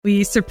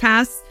We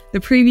surpassed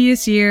the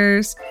previous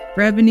year's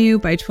revenue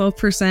by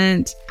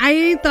 12%.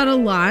 I thought a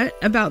lot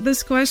about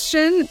this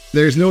question.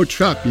 There's no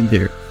trap in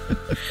here.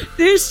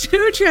 There's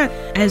no trap.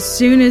 As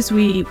soon as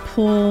we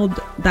pulled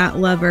that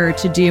lever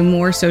to do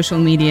more social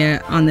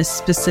media on this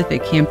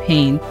specific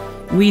campaign,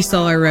 we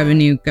saw our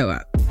revenue go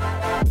up.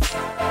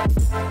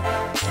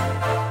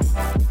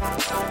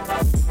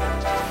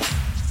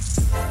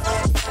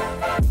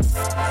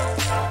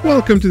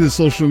 Welcome to the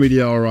Social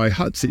Media ROI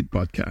Hot Seat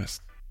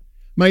podcast.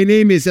 My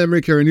name is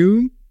Emric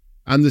Arnoux.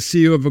 I'm the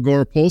CEO of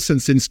Agorapulse, and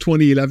since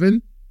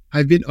 2011,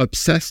 I've been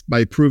obsessed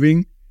by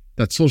proving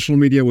that social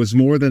media was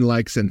more than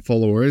likes and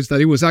followers, that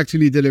it was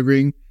actually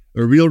delivering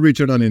a real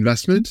return on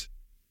investment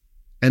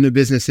and a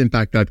business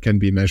impact that can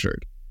be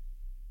measured.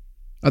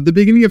 At the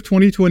beginning of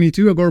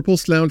 2022,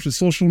 Agorapulse launched a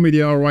social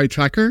media ROI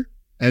tracker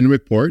and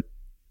report,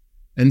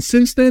 and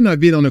since then, I've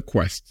been on a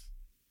quest.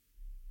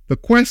 The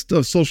quest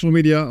of social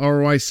media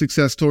ROI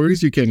success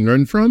stories you can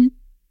learn from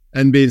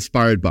and be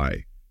inspired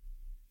by.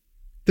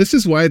 This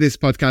is why this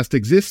podcast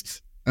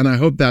exists, and I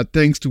hope that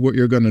thanks to what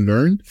you're going to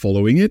learn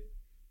following it,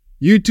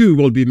 you too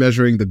will be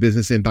measuring the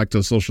business impact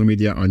of social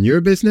media on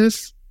your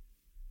business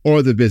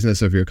or the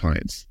business of your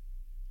clients.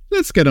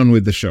 Let's get on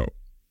with the show.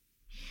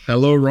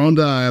 Hello,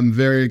 Rhonda. I'm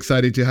very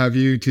excited to have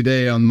you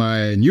today on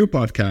my new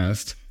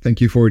podcast.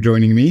 Thank you for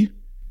joining me.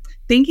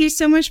 Thank you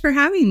so much for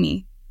having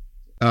me.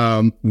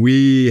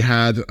 We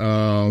had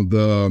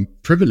the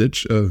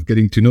privilege of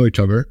getting to know each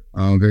other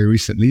very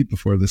recently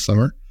before the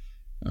summer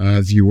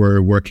as you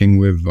were working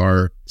with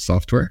our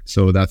software.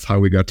 So that's how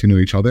we got to know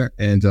each other.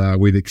 And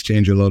we've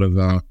exchanged a lot of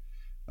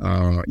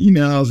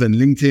emails and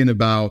LinkedIn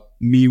about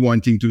me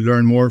wanting to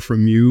learn more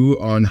from you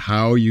on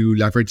how you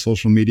leverage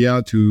social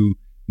media to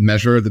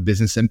measure the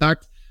business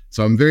impact.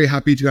 So I'm very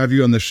happy to have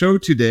you on the show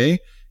today.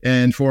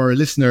 And for our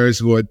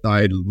listeners, what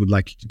I would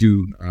like you to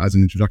do as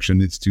an introduction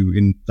is to,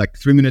 in like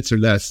 3 minutes or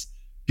less,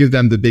 give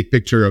them the big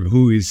picture of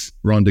who is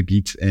Rhonda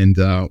Geet and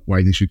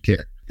why they should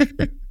care.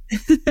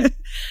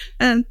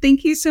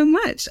 Thank you so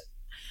much.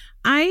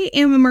 I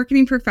am a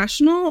marketing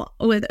professional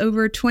with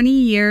over 20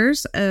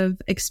 years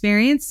of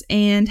experience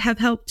and have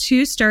helped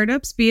 2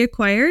 startups be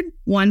acquired,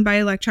 one by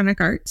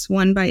Electronic Arts,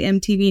 one by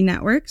MTV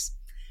Networks.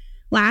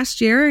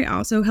 Last year, I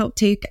also helped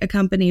take a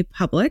company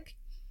public.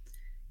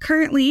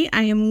 Currently,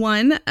 I am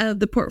one of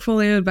the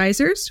portfolio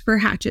advisors for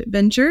Hatchet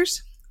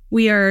Ventures.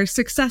 We are a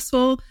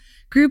successful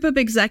group of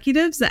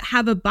executives that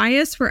have a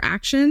bias for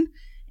action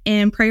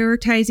and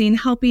prioritizing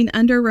helping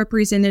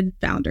underrepresented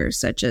founders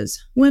such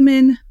as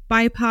women,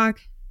 BIPOC,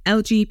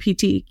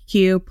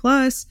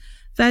 LGBTQ+,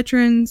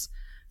 veterans,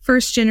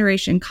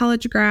 first-generation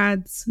college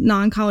grads,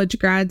 non-college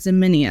grads, and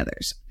many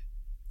others.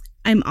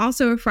 I'm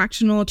also a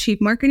fractional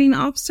chief marketing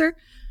officer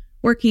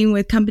working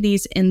with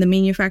companies in the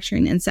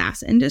manufacturing and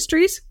SaaS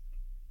industries.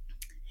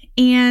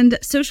 And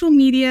social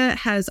media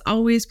has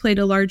always played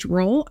a large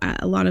role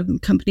at a lot of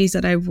companies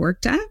that I've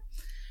worked at.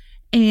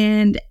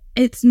 And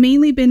it's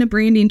mainly been a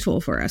branding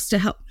tool for us to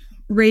help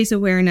raise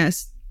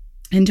awareness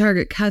and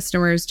target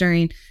customers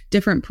during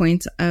different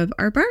points of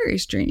our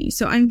buyer's journey.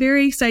 So I'm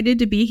very excited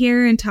to be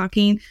here and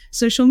talking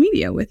social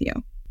media with you.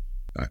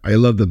 I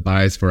love the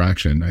bias for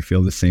action. I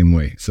feel the same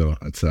way. So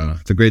it's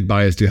a great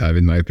bias to have,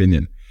 in my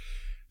opinion.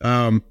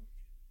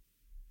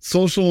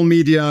 Social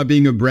media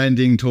being a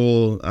branding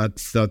tool,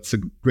 that's a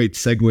great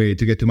segue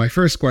to get to my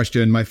first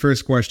question. My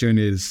first question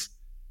is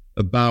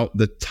about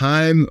the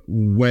time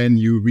when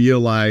you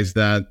realized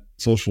that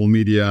social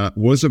media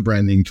was a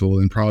branding tool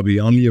and probably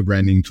only a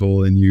branding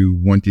tool, and you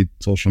wanted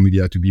social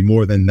media to be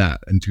more than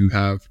that and to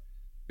have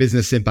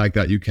business impact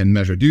that you can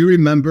measure. Do you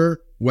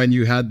remember when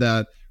you had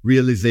that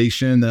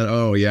realization that,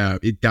 oh yeah,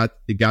 it got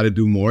to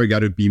do more, it got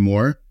to be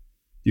more?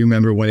 Do you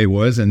remember when it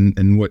was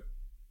and what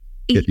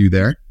get you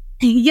there?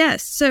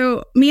 Yes.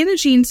 So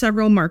managing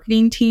several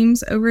marketing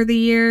teams over the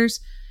years,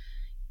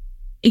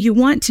 you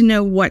want to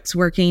know what's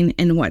working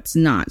and what's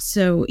not,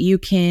 so you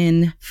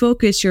can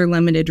focus your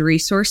limited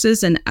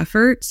resources and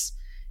efforts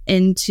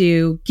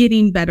into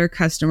getting better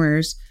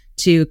customers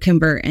to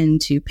convert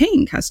into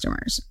paying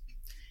customers.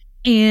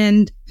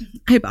 And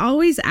I've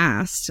always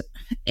asked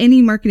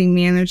any marketing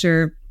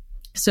manager,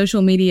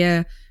 social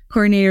media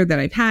coordinator that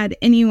I've had,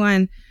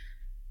 anyone,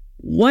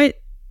 what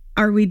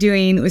are we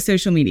doing with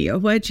social media?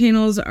 What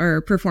channels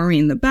are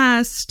performing the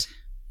best?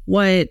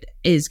 What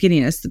is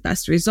getting us the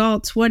best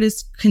results? What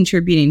is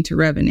contributing to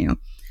revenue?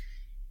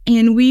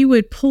 And we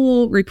would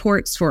pull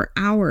reports for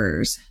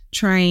hours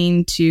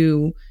trying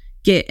to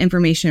get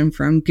information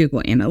from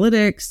Google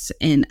Analytics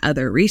and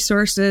other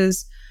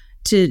resources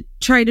to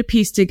try to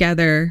piece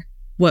together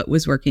what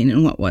was working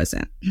and what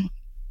wasn't.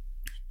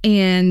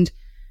 And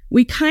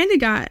we kind of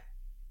got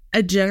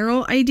a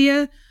general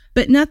idea,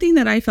 but nothing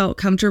that I felt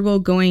comfortable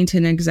going to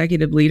an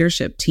executive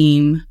leadership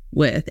team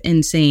with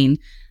and saying,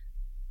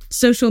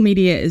 social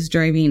media is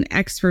driving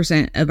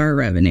X% of our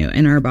revenue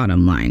and our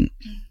bottom line.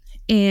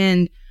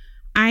 And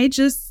I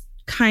just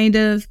kind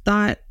of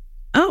thought,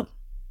 oh,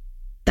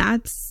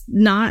 that's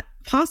not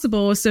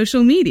possible with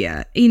social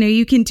media. You know,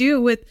 you can do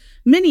it with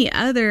many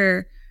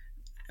other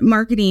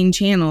marketing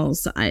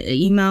channels,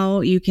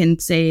 email, you can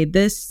say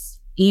this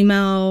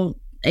email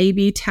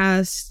A/B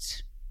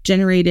test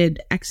generated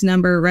X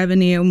number of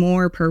revenue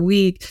more per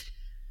week,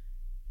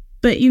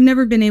 but you've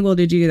never been able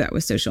to do that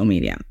with social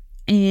media.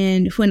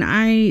 And when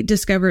I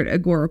discovered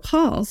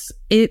Agorapulse,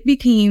 it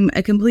became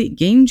a complete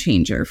game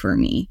changer for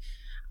me.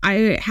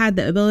 I had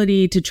the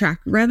ability to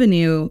track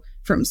revenue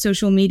from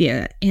social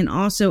media and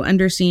also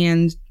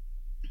understand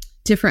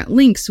different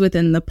links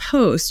within the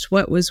post,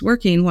 what was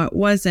working, what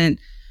wasn't,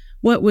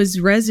 what was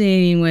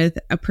resonating with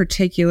a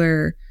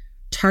particular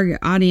target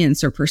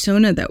audience or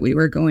persona that we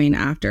were going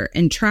after,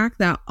 and track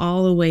that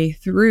all the way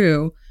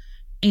through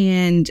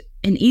and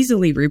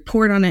easily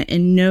report on it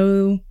and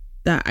know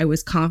that I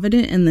was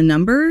confident in the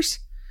numbers.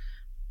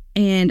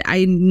 And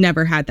I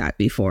never had that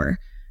before.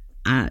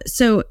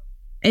 So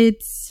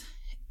it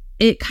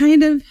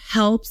kind of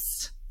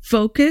helps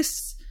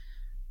focus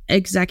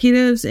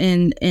executives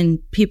and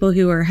people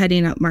who are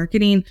heading up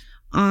marketing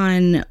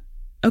on,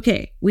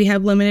 okay, we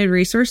have limited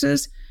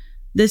resources.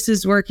 This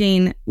is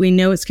working. We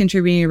know it's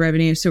contributing to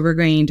revenue, so we're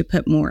going to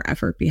put more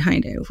effort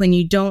behind it. When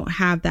you don't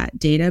have that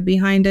data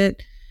behind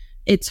it,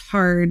 it's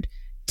hard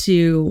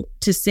to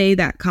say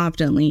that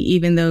confidently,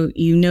 even though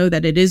you know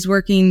that it is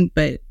working,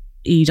 but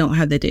you don't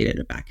have the data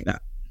to back it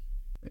up.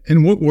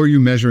 And what were you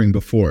measuring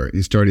before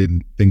you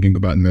started thinking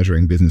about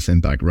measuring business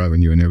impact,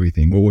 revenue, and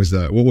everything? What was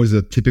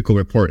a typical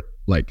report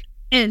like?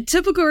 A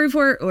typical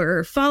report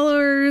were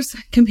followers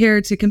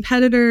compared to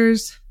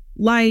competitors,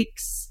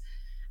 likes,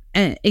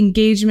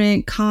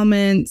 engagement,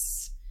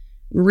 comments,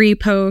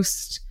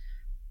 repost.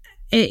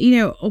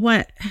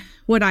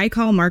 What I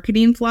call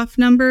marketing fluff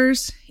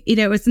numbers.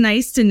 It's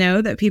nice to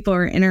know that people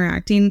are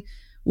interacting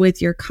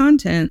with your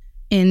content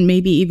and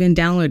maybe even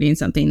downloading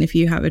something if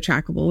you have a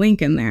trackable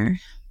link in there.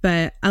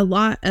 But a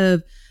lot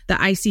of the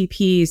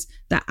ICPs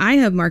that I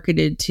have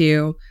marketed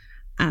to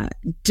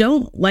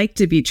don't like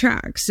to be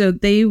tracked. So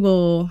they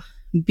will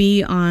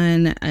be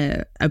on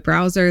a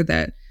browser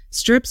that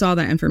strips all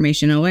that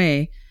information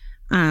away.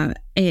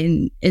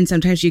 And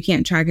sometimes you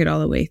can't track it all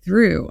the way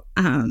through.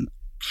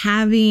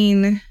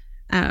 Having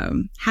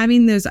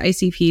those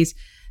ICPs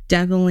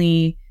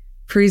definitely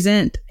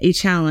present a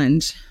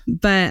challenge.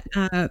 But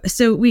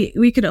so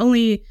we could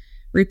only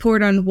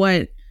report on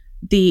what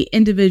the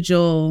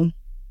individual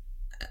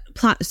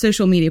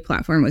social media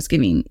platform was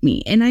giving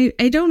me. And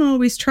I don't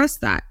always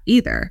trust that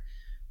either.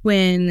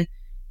 When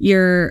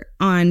you're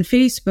on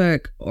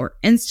Facebook or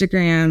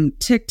Instagram,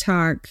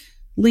 TikTok,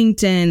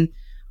 LinkedIn,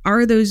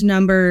 are those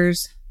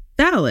numbers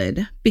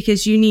valid?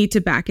 Because you need to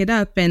back it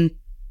up. And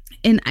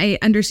I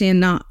understand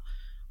not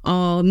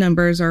all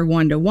numbers are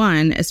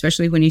one-to-one,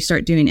 especially when you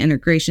start doing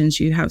integrations,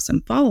 you have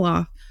some fall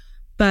off,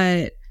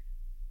 but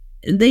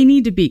they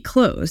need to be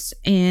close.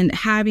 And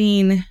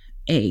having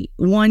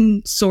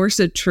one source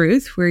of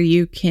truth where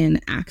you can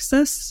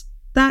access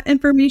that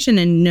information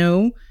and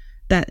know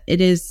that it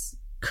is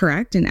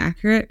correct and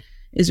accurate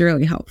is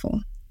really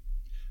helpful.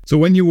 So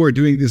when you were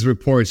doing these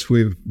reports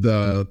with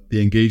the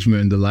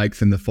engagement, the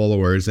likes, and the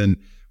followers, and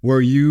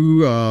were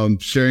you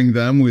sharing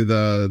them with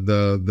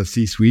the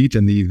C-suite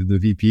and the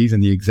VPs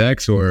and the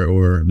execs,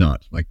 or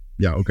not? Like,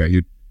 yeah,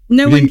 okay,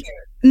 no one cares.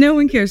 No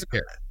one cares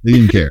about that. They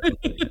didn't care.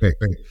 Great.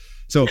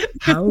 So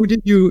how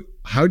did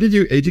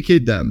you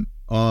educate them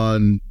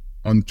on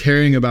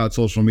caring about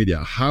social media?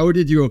 How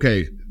did you?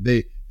 Okay,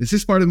 this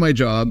is part of my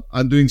job.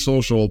 I'm doing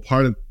social,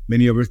 part of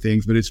many other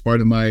things, but it's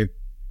part of my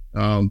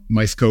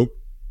my scope.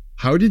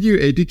 How did you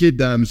educate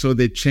them so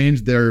they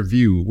changed their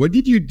view? What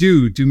did you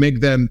do to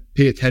make them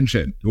pay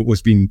attention to what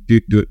was being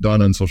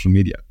done on social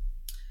media?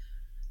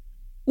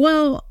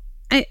 Well,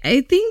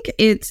 I think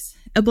it's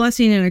a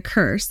blessing and a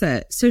curse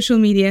that social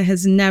media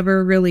has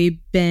never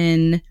really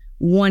been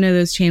one of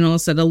those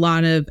channels that a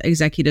lot of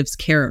executives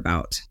care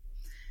about.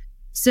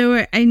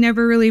 So I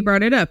never really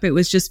brought it up. It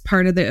was just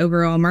part of the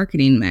overall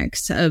marketing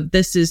mix of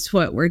this is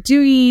what we're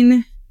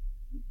doing.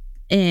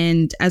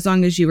 And as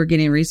long as you were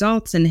getting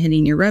results and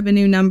hitting your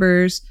revenue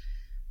numbers,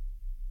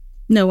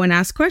 no one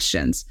asked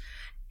questions.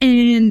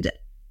 And,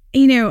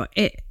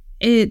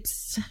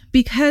 it's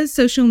because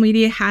social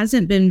media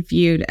hasn't been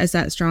viewed as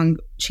that strong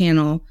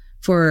channel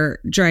for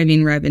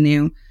driving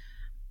revenue.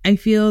 I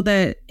feel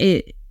that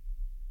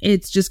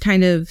it's just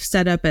kind of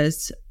set up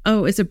as,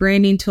 oh, it's a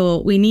branding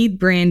tool. We need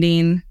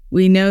branding.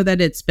 We know that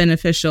it's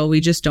beneficial.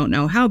 We just don't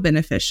know how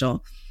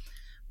beneficial.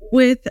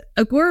 With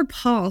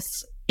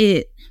Agorapulse,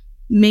 it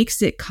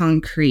makes it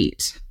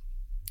concrete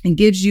and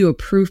gives you a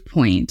proof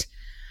point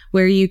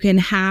where you can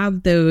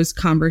have those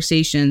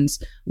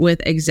conversations with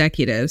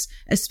executives,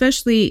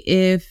 especially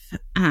if,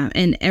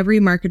 and every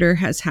marketer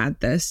has had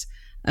this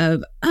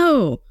of,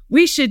 oh,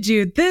 we should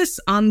do this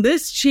on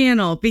this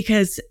channel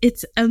because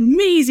it's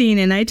amazing.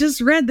 And I just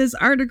read this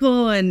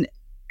article and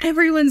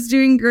everyone's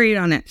doing great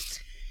on it.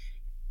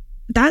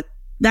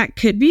 That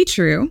could be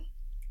true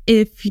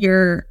if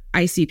your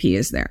ICP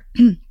is there.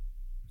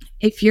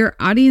 If your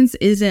audience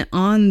isn't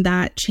on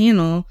that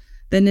channel,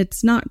 then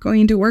it's not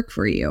going to work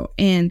for you.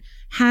 And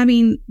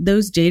having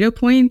those data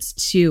points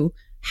to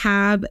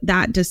have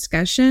that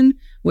discussion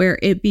where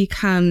it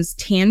becomes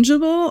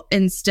tangible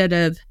instead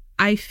of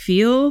I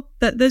feel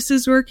that this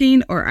is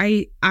working, or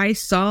I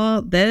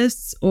saw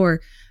this, or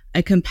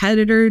a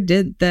competitor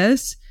did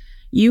this.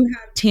 You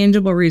have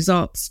tangible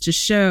results to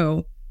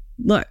show,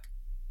 look,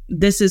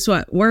 this is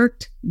what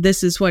worked.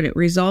 This is what it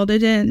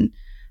resulted in.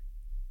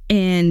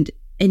 And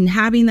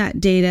having that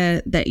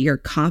data that you're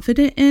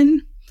confident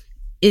in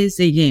is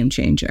a game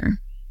changer.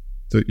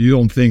 So you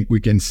don't think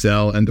we can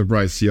sell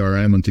enterprise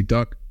CRM on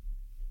TikTok?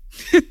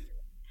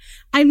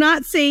 I'm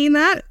not saying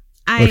that.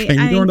 You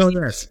don't know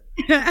this.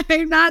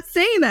 I'm not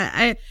saying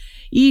that.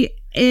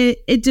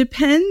 It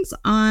depends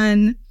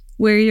on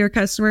where your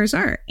customers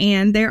are.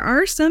 And there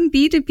are some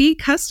B2B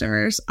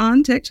customers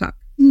on TikTok.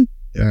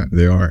 Yeah,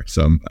 there are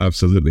some.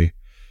 Absolutely.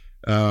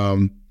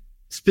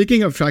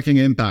 Speaking of tracking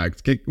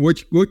impact,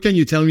 what can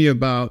you tell me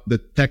about the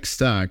tech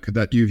stack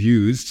that you've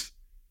used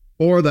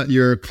or that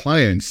your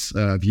clients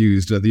have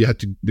used,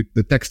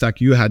 the tech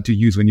stack you had to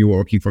use when you were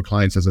working for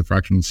clients as a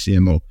fractional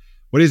CMO?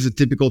 What is the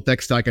typical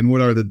tech stack, and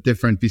what are the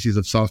different pieces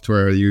of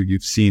software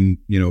you've seen,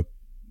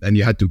 and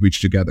you had to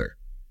reach together?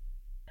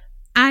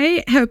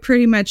 I have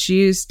pretty much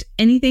used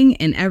anything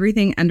and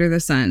everything under the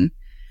sun.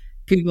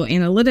 Google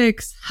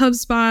Analytics,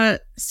 HubSpot,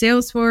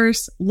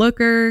 Salesforce,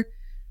 Looker,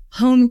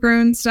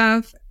 homegrown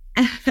stuff,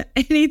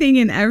 anything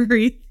and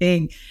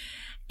everything.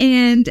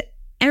 And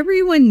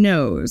everyone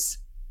knows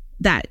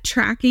that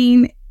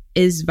tracking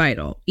is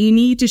vital. You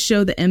need to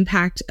show the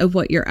impact of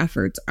what your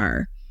efforts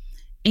are.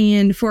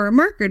 And for a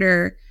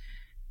marketer,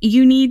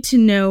 you need to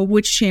know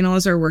which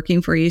channels are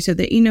working for you so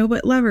that you know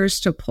what levers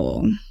to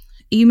pull.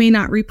 You may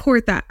not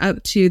report that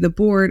up to the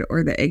board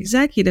or the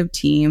executive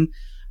team,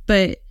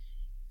 but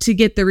to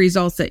get the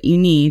results that you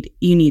need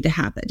to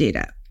have that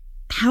data.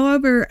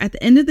 However, at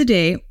the end of the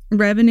day,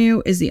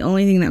 revenue is the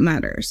only thing that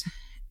matters.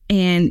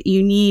 And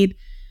you need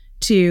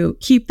to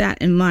keep that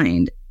in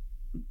mind.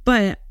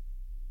 But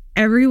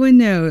everyone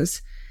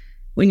knows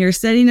when you're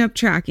setting up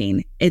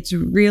tracking, it's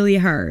really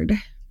hard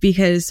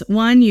because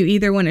one, you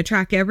either want to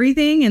track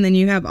everything and then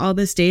you have all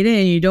this data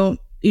and you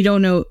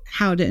don't know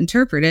how to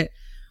interpret it,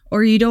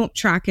 or you don't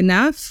track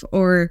enough,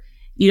 or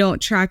you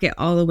don't track it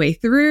all the way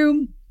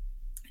through.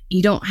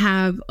 You don't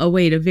have a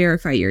way to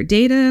verify your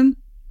data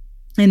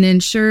and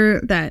ensure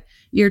that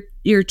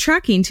you're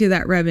tracking to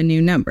that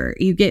revenue number.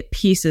 You get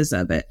pieces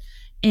of it.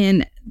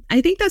 And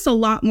I think that's a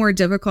lot more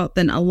difficult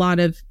than a lot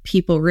of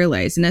people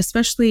realize. And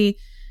especially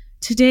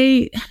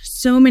today,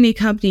 so many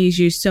companies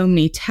use so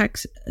many tech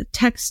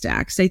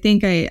stacks. I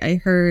think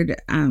I heard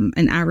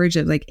an average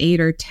of like 8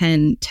 or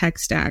 10 tech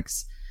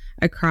stacks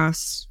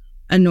across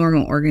a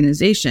normal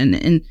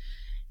organization.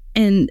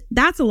 And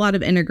that's a lot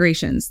of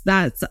integrations.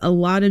 That's a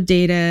lot of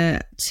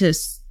data to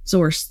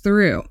source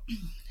through.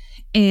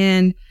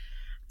 And,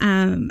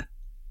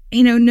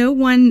 no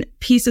one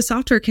piece of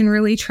software can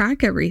really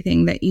track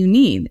everything that you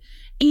need.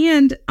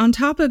 And on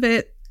top of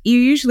it, you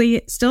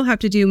usually still have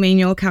to do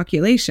manual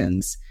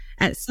calculations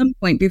at some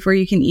point before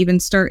you can even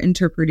start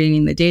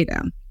interpreting the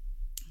data.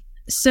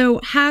 So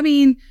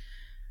having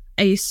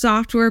a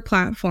software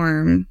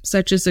platform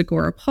such as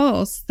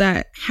Agorapulse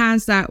that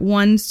has that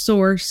one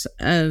source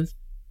of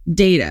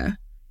data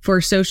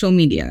for social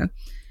media,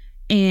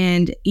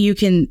 and you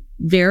can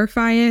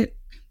verify it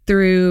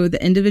through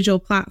the individual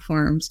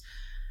platforms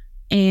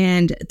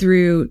and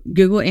through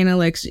Google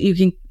Analytics, you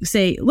can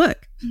say,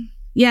 look,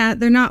 yeah,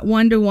 they're not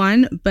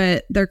one-to-one,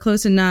 but they're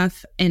close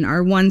enough and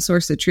are one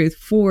source of truth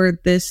for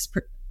this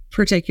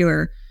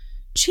particular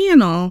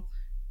channel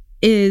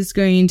is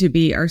going to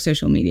be our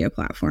social media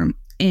platform.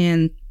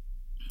 And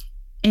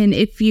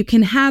if you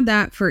can have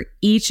that for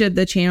each of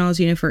the channels,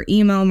 for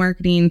email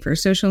marketing, for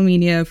social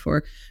media,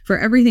 for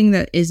everything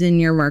that is in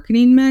your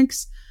marketing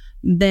mix,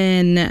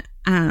 then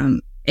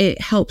it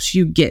helps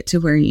you get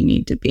to where you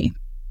need to be.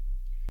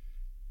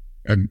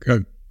 A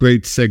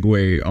great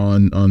segue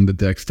on the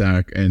tech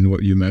stack and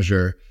what you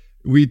measure.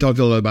 We talked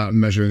a lot about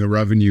measuring the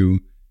revenue.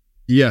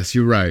 Yes,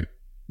 you're right.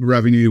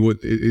 Revenue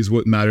is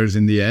what matters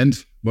in the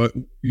end. But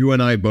you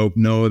and I both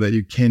know that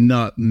you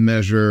cannot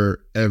measure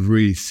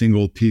every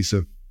single piece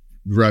of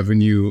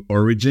revenue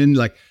origin.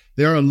 Like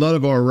there are a lot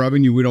of our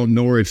revenue we don't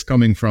know where it's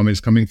coming from. It's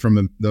coming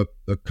from the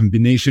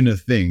combination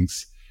of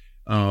things.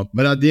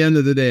 But at the end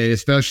of the day,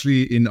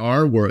 especially in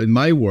our world, in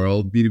my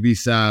world, B2B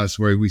SaaS,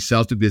 where we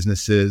sell to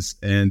businesses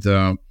and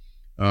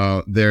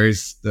there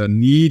is the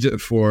need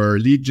for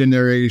lead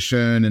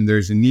generation and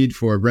there's a need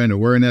for brand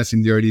awareness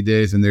in the early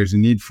days, and there's a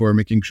need for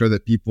making sure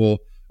that people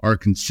are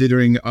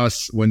considering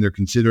us when they're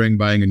considering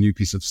buying a new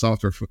piece of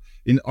software.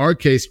 In our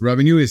case,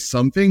 revenue is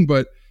something,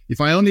 but if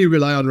I only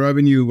rely on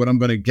revenue, what I'm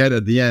going to get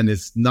at the end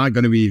is not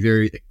going to be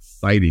very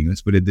exciting.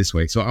 Let's put it this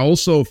way. So I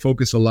also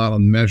focus a lot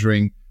on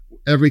measuring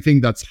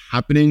everything that's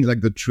happening,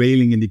 like the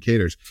trailing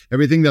indicators,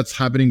 everything that's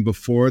happening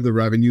before the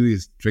revenue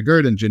is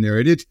triggered and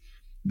generated.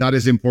 That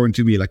is important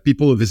to me. Like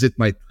people who visit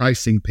my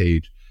pricing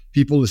page,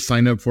 people who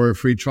sign up for a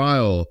free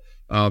trial,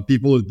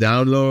 people who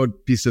download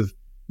piece of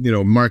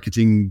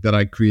marketing that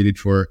I created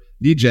for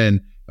lead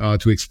gen,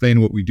 to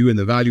explain what we do and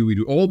the value we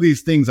do. All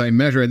these things I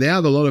measure, and they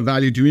have a lot of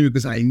value to me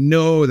because I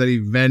know that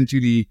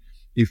eventually,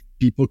 if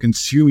people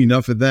consume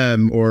enough of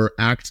them or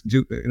act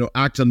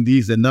on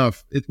these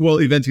enough, it will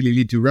eventually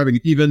lead to revenue.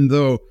 Even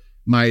though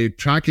my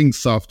tracking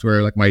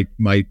software, like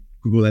my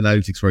Google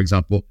Analytics, for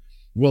example,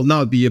 will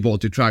not be able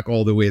to track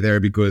all the way there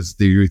because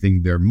they're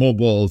using their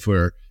mobile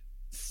for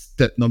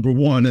step number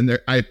 1 and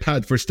their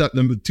iPad for step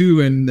number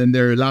 2 and then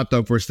their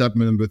laptop for step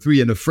number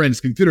 3 and a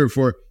friend's computer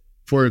for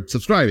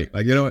subscribing,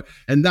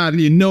 and that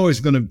is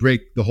going to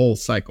break the whole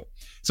cycle.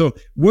 So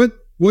what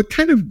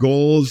kind of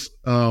goals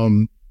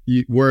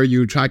were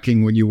you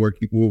tracking when you were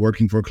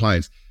working for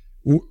clients?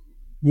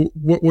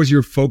 What was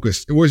your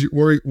focus?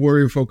 Were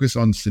you focused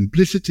on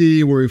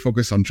simplicity? Were you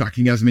focused on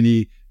tracking as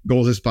many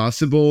goals as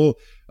possible?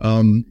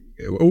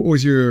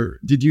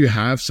 Did you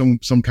have some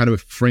kind of a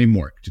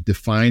framework to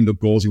define the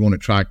goals you want to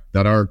track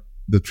that are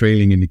the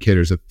trailing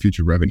indicators of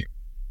future revenue?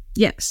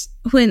 Yes.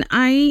 When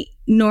I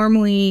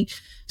normally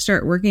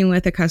start working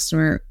with a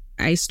customer,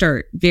 I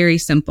start very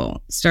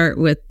simple. Start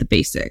with the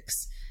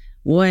basics.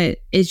 What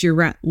is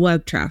your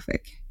web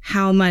traffic?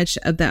 How much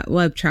of that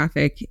web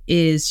traffic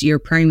is your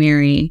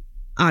primary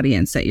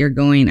audience that you're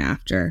going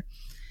after?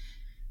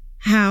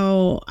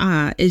 How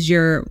is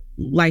your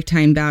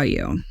lifetime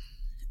value?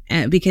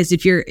 Because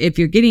if you're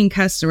getting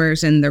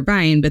customers and they're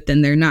buying, but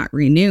then they're not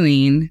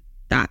renewing,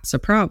 that's a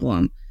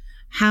problem.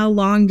 How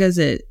long does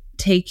it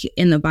take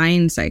in the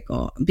buying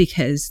cycle?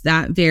 Because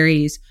that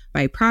varies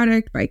by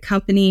product, by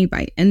company,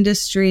 by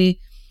industry.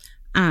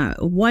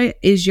 What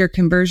is your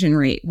conversion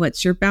rate?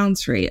 What's your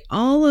bounce rate?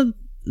 All of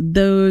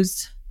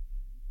those,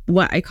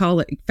 what I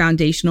call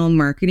foundational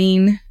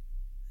marketing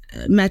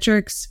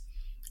metrics,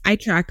 I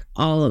track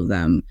all of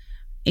them.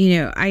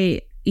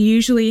 I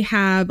usually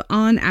have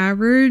on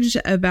average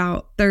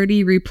about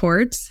 30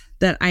 reports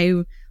that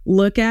I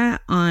look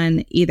at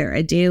on either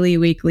a daily,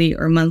 weekly,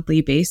 or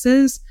monthly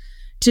basis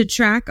to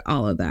track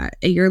all of that.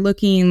 You're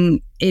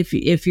looking, if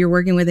you're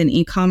working with an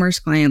e-commerce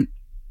client,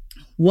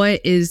 what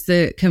is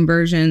the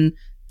conversion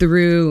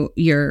through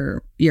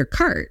your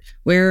cart?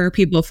 Where are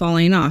people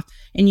falling off?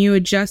 And you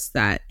adjust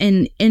that.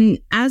 And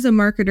as a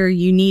marketer,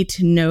 you need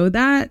to know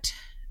that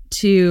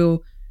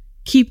to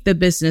keep the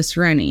business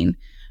running.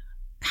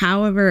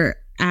 However,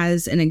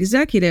 as an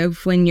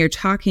executive, when you're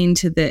talking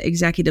to the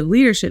executive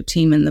leadership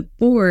team and the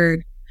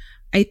board,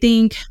 I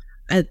think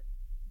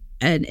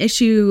an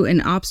issue, an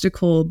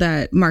obstacle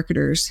that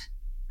marketers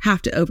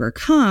have to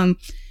overcome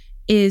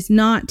is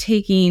not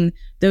taking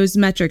those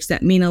metrics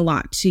that mean a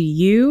lot to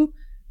you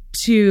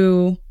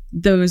to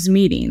those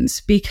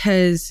meetings,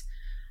 because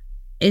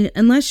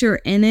unless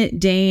you're in it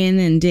day in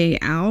and day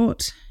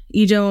out,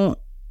 you don't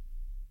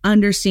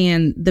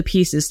understand the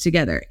pieces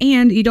together,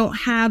 and you don't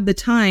have the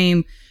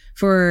time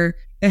for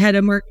the head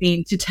of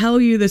marketing to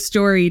tell you the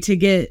story to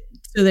get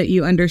so that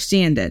you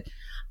understand it.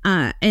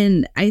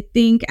 And I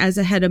think as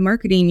a head of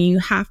marketing, you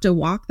have to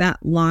walk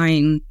that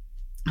line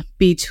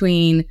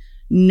between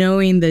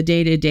knowing the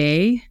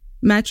day-to-day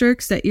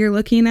metrics that you're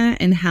looking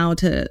at and how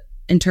to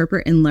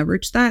interpret and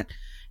leverage that,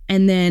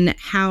 and then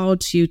how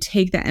to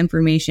take that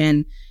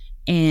information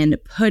and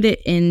put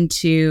it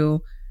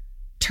into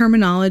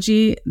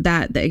terminology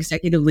that the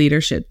executive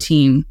leadership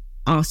team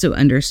also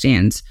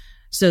understands,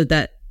 so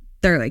that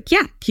they're like,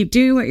 yeah, keep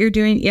doing what you're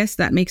doing. Yes,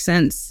 that makes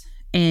sense.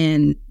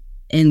 And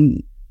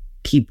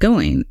keep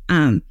going.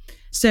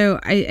 So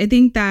I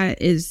think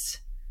that is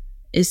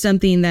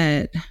something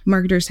that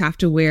marketers have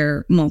to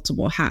wear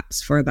multiple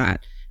hats for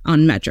that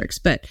on metrics.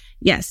 But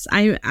yes,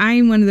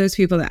 I'm one of those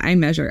people that I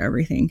measure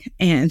everything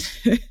and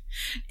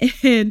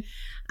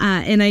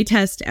I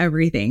test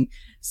everything.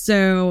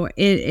 So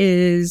it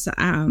is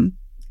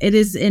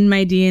in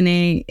my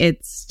DNA.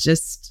 It's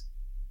just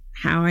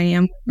how I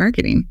am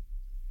marketing.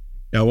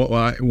 Yeah.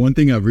 Well, one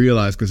thing I've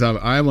realized, because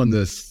I'm on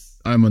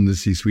the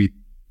C-suite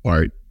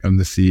part. I'm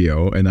the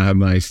CEO, and I have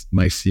my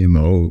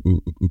CMO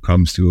who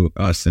comes to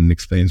us and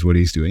explains what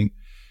he's doing.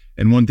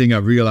 And one thing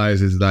I've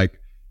realized is, like,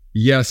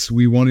 yes,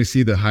 we want to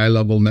see the high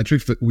level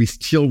metrics, but we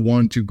still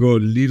want to go a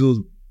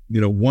little,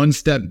 one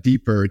step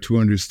deeper to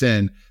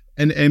understand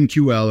an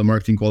MQL, a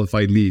marketing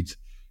qualified leads.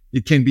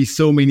 It can be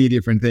so many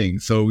different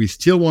things. So we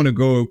still want to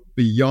go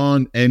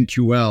beyond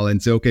MQL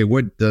and say, okay,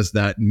 what does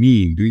that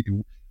mean?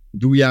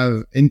 Do we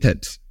have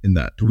intent in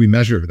that? Do we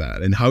measure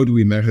that? And how do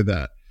we measure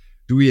that?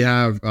 Do we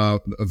have a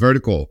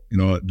vertical?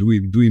 Do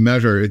we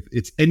measure it?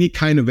 It's any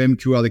kind of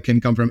MQL that can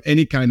come from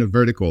any kind of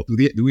vertical.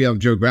 Do we have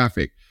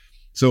geographic?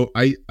 So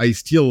I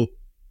still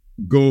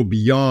go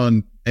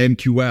beyond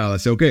MQL. I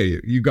say,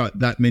 okay, you got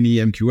that many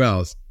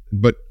MQLs,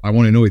 but I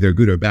want to know if they're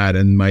good or bad.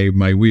 And my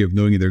way of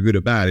knowing if they're good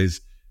or bad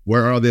is,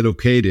 where are they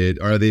located?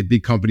 Are they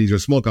big companies or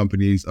small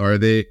companies? Are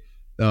they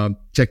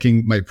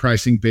checking my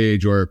pricing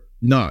page or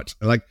not?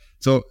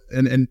 So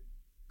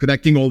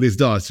connecting all these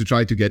dots to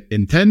try to get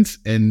intent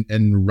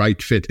and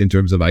right fit in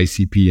terms of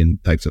ICP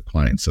and types of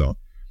clients. So,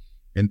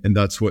 and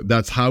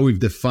that's how we've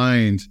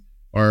defined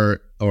our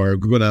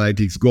Google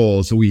Analytics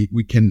goals. So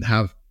we can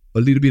have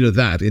a little bit of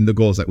that in the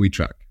goals that we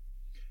track.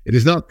 It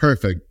is not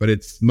perfect, but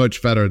it's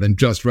much better than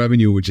just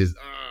revenue, which is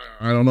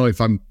I don't know if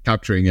I'm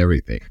capturing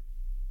everything.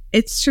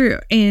 It's true.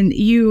 And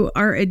you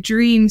are a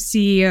dream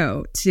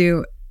CEO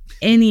to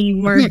any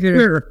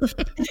marketer.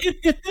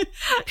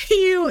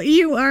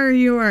 You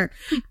are.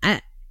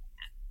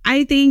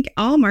 I think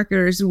all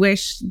marketers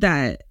wish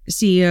that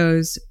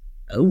CEOs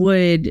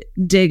would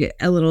dig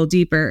a little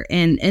deeper,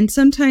 and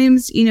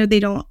sometimes they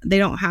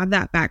don't have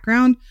that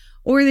background,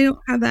 or they don't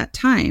have that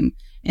time,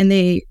 and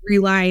they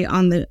rely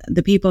on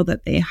the people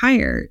that they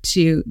hire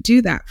to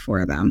do that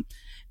for them.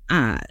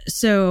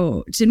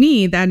 So to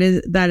me, that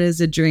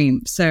is a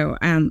dream. So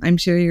I'm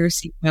sure your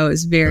CEO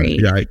is very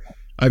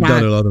I've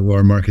done a lot of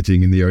our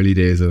marketing in the early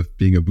days of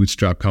being a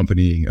bootstrap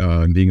company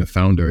and being a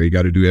founder. You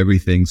got to do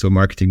everything. So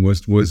marketing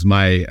was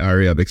my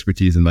area of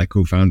expertise, and my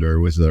co-founder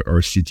was our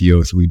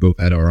CTO. So we both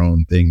had our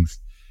own things,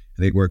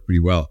 and it worked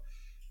pretty well.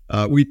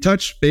 We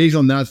touched base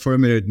on that for a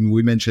minute, and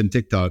we mentioned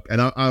TikTok.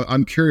 And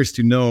I'm curious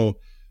to know,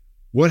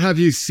 what have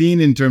you seen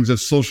in terms of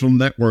social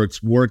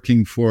networks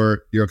working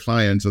for your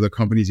clients or the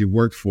companies you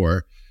work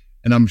for?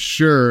 And I'm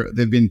sure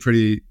they've been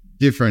pretty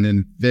different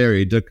and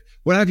varied.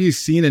 What have you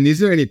seen? And is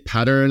there any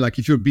pattern? Like,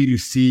 if you're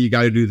B2C, you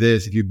got to do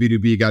this. If you're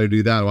B2B, you got to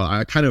do that. Well,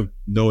 I kind of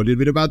know a little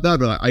bit about that,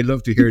 but I'd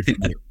love to hear it from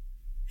you.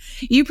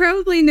 You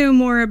probably know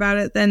more about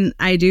it than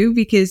I do,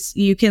 because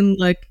you can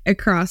look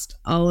across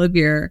all of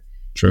your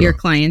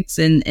clients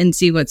and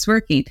see what's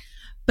working.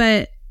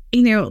 But,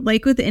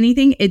 like with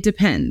anything, it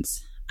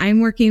depends. I'm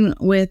working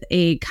with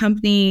a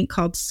company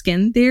called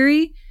Skin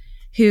Theory,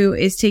 who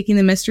is taking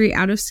the mystery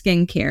out of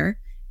skincare,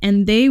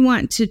 and they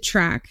want to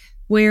track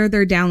where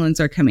their downloads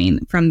are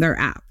coming from their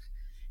app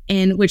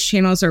and which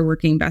channels are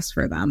working best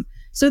for them.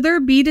 So they're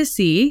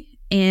B2C,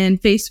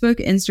 and Facebook,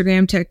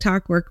 Instagram,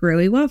 TikTok work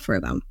really well for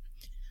them.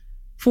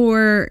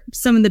 For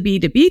some of the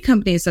B2B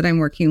companies that I'm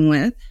working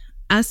with,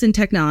 Us in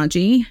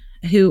Technology,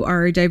 who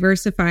are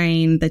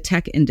diversifying the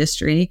tech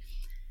industry,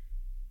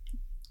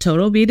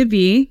 total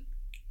B2B,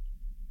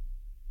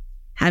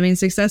 having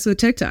success with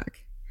TikTok.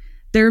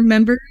 Their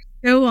members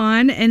go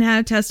on and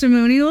have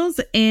testimonials,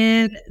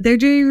 and they're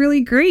doing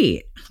really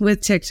great with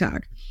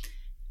TikTok.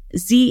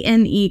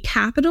 ZNE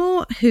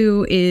Capital,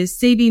 who is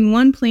saving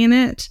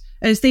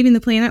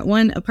the planet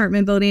one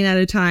apartment building at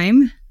a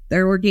time.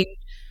 They're working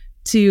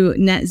to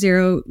net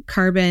zero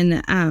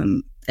carbon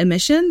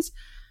emissions.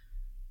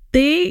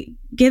 They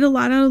get a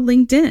lot of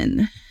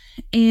LinkedIn.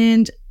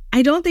 And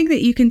I don't think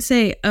that you can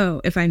say,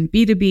 oh, if I'm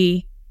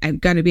B2B, I've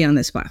got to be on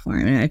this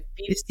platform. And if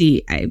I'm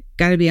B2C, I've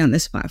got to be on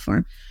this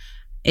platform.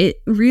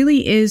 It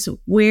really is,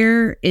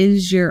 where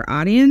is your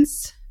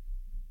audience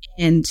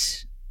and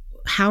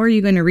how are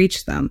you going to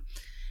reach them?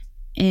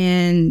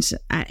 And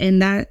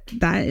that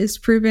is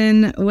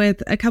proven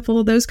with a couple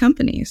of those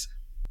companies.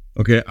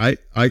 Okay, I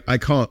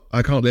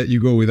can't let you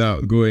go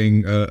without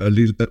going a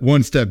little bit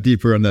one step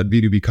deeper on that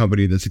B2B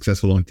company that's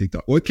successful on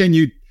TikTok. What can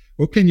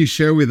you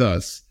share with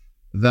us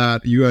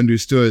that you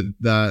understood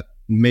that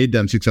made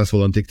them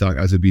successful on TikTok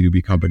as a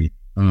B2B company?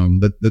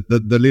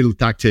 The little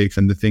tactics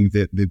and the things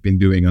that they've been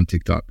doing on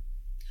TikTok.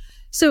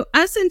 So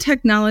Us in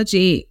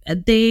Technology,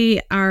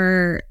 they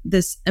are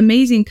this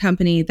amazing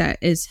company that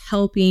is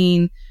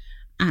helping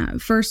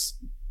first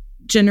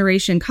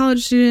generation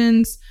college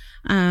students,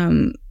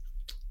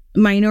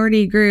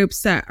 minority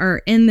groups that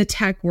are in the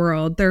tech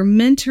world. They're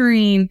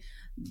mentoring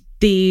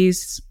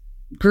these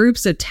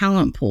groups of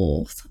talent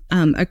pools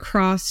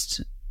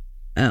across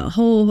a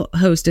whole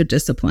host of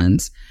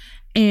disciplines,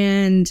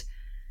 and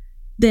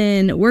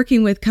then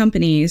working with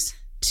companies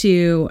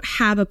to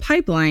have a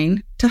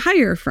pipeline to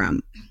hire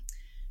from.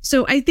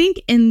 So I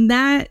think in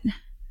that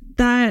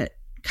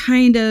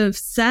kind of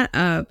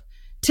setup,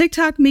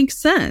 TikTok makes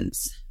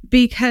sense,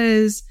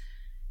 because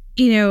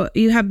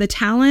you have the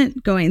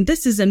talent going,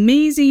 this is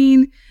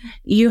amazing.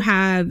 You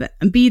have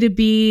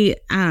B2B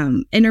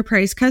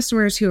enterprise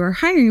customers who are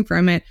hiring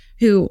from it,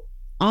 who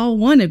all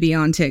want to be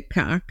on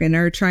TikTok and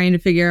are trying to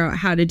figure out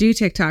how to do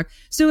TikTok.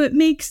 So it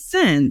makes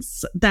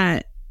sense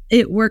that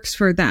it works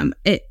for them.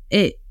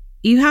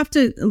 You have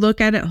to look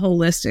at it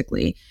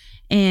holistically,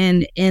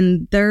 and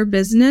in their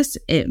business,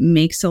 it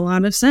makes a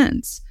lot of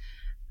sense.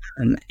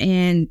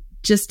 And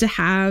just to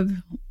have,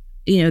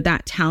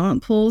 that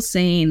talent pool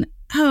saying,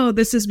 oh,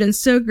 this has been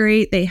so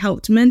great. They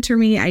helped mentor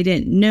me. I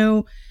didn't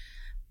know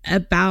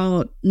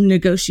about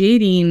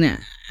negotiating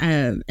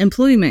an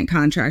employment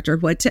contract or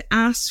what to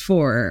ask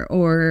for,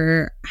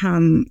 or,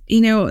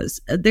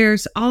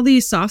 there's all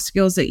these soft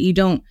skills that you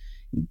don't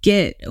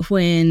get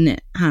when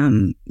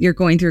you're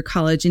going through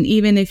college. And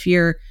even if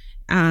you're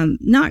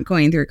not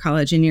going through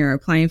college and you're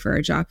applying for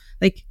a job,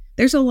 like,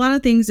 there's a lot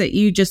of things that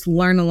you just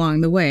learn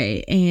along the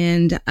way.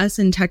 And Us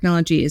in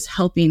Technology is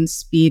helping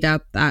speed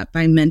up that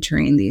by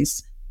mentoring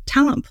these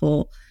talent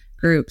pool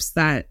groups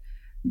that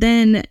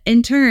then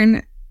in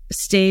turn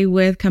stay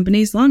with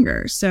companies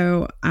longer.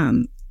 So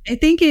I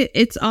think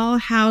it's all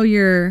how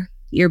your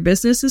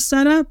business is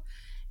set up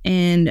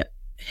and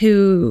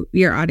who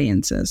your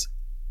audience is.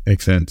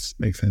 Makes sense.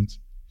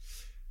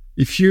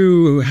 If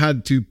you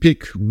had to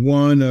pick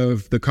one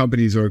of the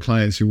companies or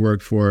clients you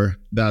work for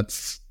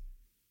that's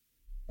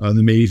an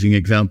amazing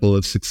example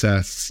of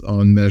success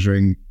on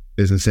measuring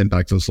business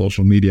impact of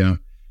social media,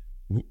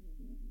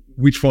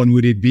 which one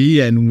would it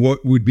be, and what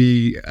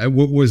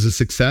was a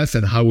success,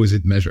 and how was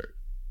it measured?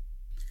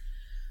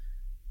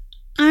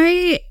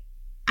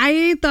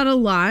 I thought a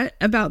lot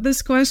about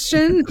this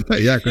question.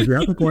 Yeah, because we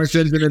have the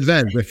questions in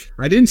advance.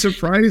 I didn't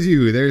surprise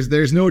you.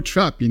 There's no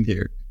trap in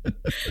here.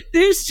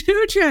 There's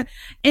no trap.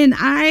 And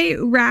I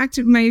racked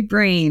my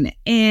brain,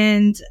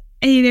 and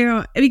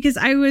because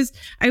I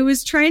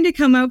was trying to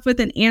come up with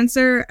an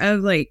answer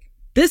of like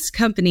this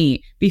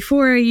company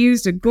before I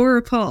used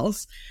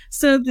Agorapulse,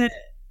 so that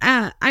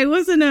I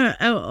wasn't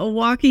a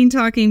walking,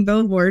 talking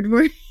billboard.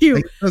 Were you?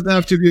 It doesn't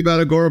have to be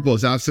about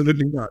Agorapulse.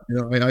 Absolutely not.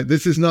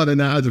 This is not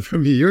an ad for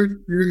me. You're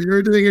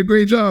doing a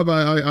great job.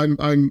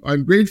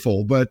 I'm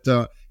grateful, but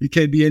it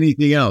can't be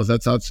anything else.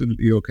 That's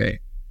absolutely okay.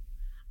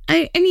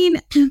 I mean,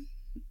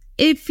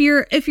 if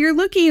you're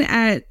looking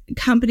at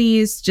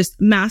companies just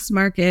mass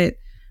market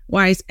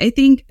wise, I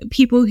think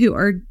people who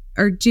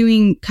are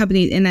doing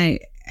companies, and I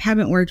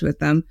haven't worked with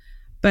them,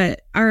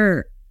 but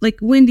are like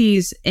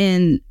Wendy's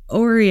and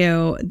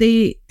Oreo,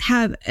 they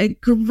have a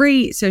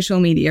great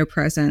social media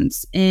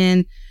presence,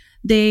 and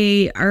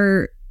they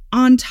are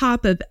on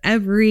top of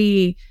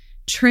every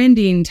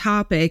trending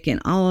topic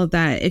and all of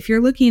that. If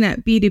you're looking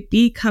at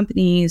B2B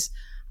companies,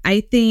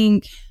 I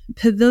think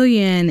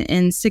Pavilion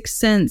and 6th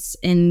Sense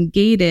and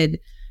Gated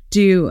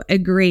do a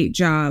great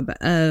job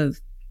of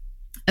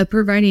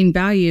providing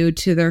value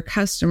to their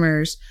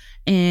customers,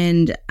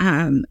 and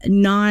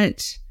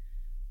not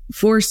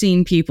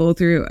forcing people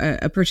through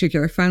a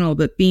particular funnel,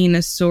 but being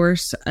a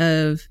source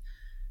of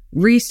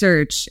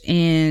research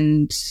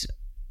and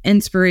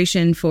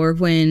inspiration for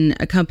when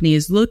a company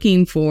is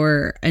looking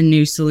for a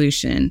new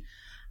solution.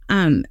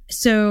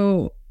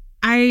 So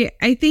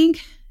I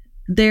think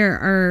there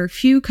are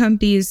few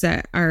companies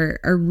that are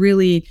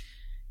really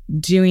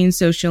doing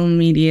social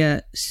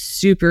media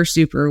super,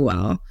 super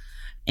well.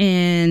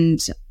 And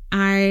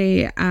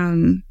I,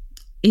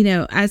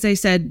 as I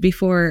said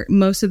before,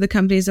 most of the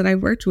companies that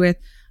I've worked with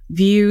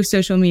view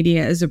social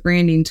media as a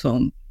branding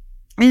tool.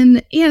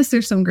 And yes,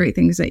 there's some great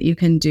things that you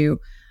can do,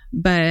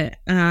 but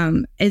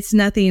it's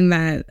nothing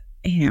that,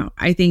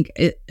 I think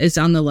is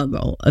on the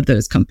level of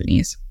those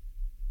companies.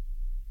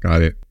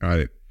 Got it.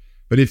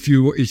 But if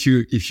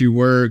you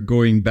were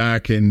going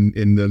back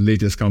in the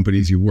latest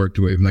companies you worked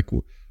with, like,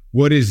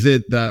 what is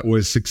it that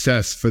was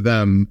success for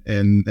them,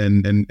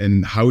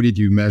 and how did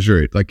you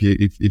measure it? Like,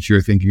 if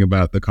you're thinking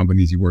about the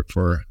companies you worked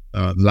for,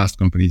 the last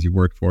companies you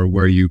worked for,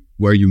 where you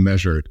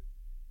measured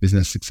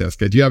business success.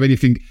 Do you have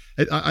anything?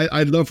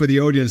 I'd love for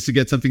the audience to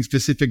get something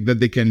specific that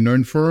they can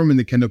learn from and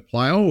they can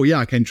apply. Oh yeah,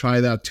 I can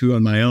try that too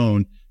on my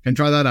own. I can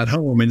try that at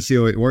home and see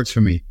how it works for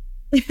me.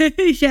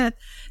 Yeah.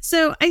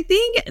 So I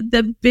think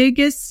the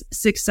biggest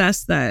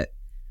success that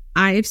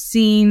I've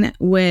seen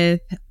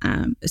with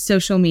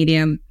social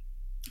media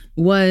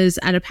was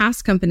at a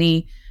past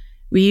company.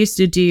 We used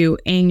to do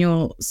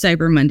annual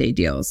Cyber Monday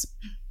deals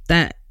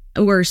that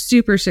were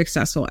super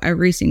successful.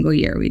 Every single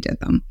year we did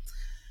them.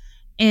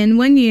 And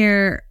one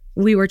year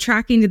we were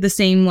tracking to the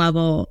same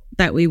level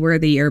that we were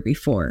the year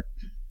before.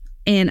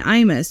 And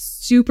I'm a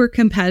super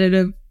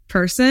competitive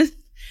person.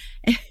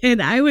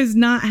 And I was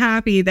not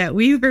happy that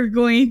we were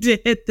going to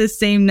hit the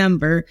same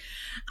number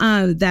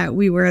that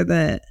we were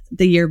the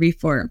year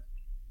before.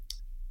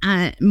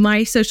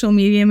 My social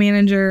media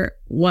manager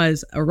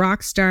was a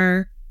rock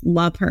star,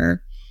 love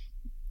her.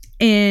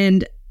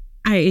 And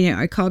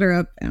I called her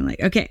up and I'm like,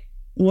 okay,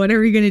 what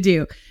are we going to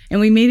do? And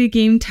we made a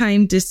game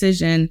time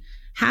decision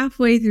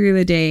halfway through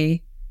the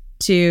day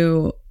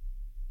to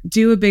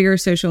do a bigger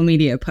social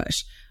media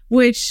push,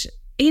 which,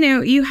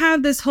 you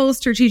have this whole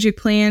strategic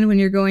plan when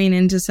you're going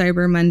into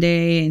Cyber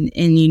Monday,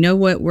 and you know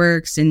what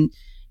works and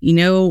you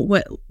know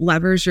what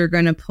levers you're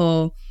going to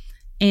pull.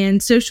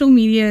 And social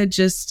media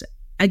just,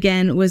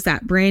 again, was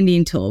that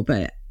branding tool.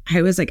 But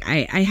I was like,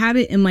 I have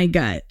it in my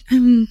gut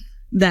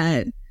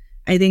that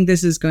I think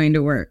this is going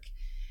to work.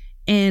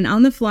 And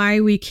on the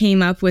fly, we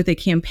came up with a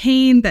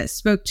campaign that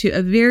spoke to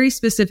a very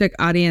specific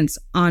audience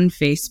on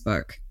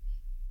Facebook.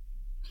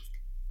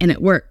 And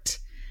it worked.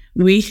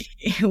 We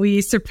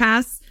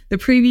surpassed the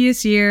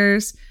previous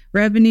year's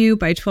revenue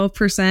by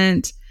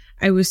 12%.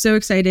 I was so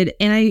excited.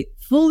 And I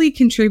fully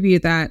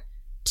contribute that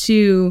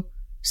to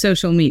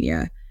social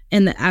media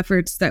and the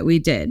efforts that we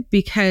did,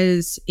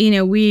 because,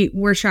 we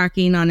were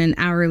tracking on an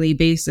hourly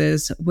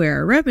basis where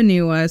our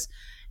revenue was.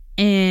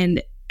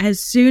 And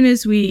as soon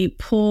as we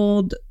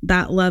pulled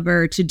that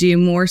lever to do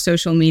more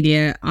social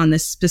media on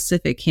this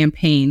specific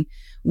campaign,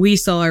 we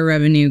saw our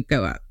revenue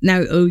go up.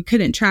 Now, we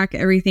couldn't track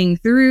everything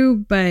through,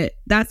 but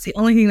that's the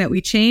only thing that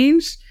we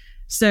changed.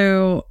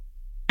 So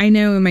I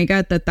know in my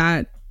gut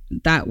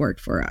that worked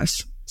for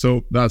us.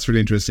 So that's really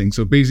interesting.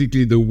 So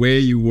basically, the way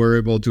you were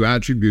able to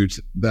attribute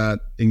that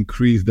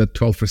increase, that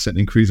 12%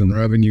 increase on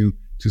revenue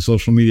to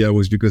social media,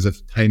 was because of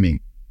timing.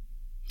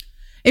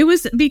 It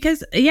was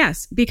because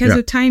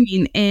of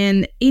timing.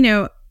 And,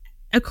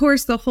 of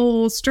course, the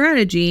whole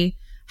strategy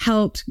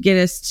helped get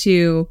us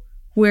to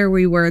where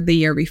we were the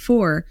year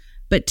before.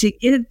 But to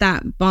get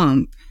that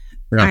bump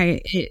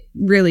It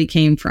really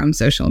came from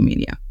social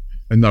media.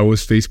 And that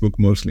was Facebook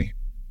mostly.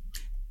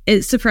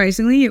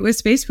 Surprisingly, it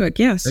was Facebook.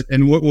 Yes.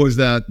 And what was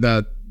that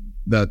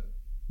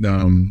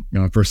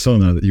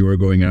persona that you were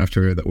going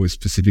after that was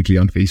specifically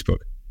on Facebook?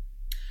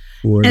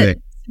 Who were they?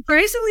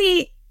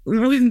 Surprisingly,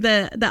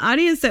 the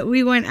audience that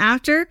we went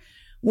after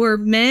were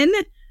men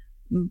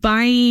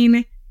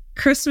buying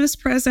Christmas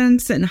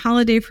presents and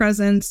holiday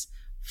presents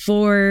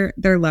for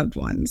their loved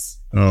ones.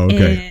 Oh,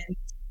 okay.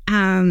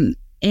 And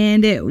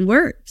it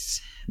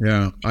worked.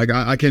 Yeah,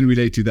 I can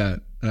relate to that.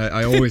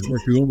 I always think,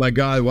 oh my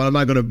God, what am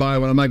I going to buy?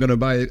 What am I going to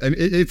buy? And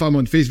if I'm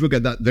on Facebook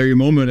at that very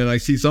moment and I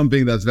see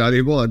something that's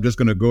valuable, I'm just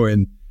going to go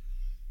and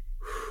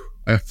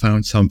I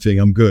found something.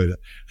 I'm good.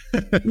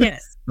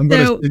 Yes. I'm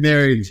going to be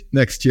married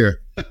next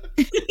year.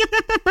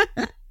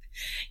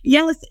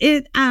 Yes,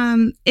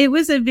 it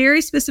was a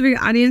very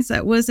specific audience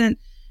that wasn't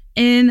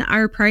in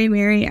our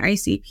primary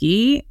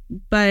ICP,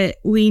 but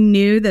we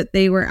knew that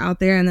they were out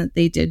there and that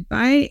they did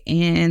buy,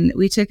 and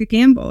we took a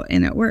gamble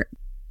and it worked.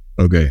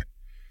 Okay.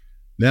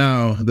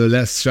 Now, the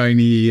less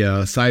shiny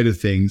side of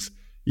things,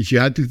 if you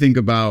had to think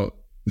about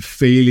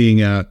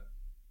failing at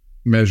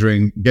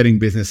measuring, getting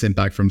business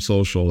impact from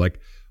social, like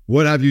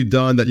what have you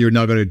done that you're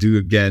not going to do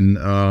again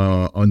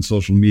on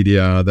social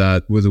media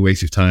that was a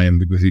waste of time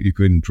because you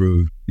couldn't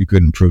prove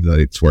that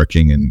it's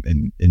working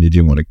and you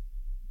didn't want to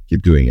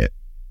keep doing it?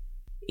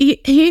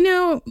 You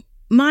know,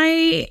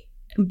 my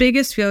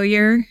biggest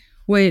failure,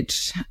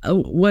 which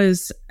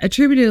was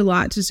attributed a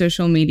lot to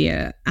social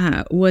media,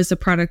 was a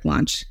product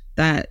launch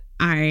that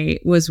I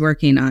was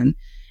working on.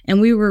 And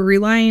we were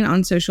relying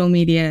on social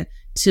media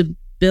to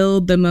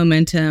build the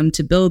momentum,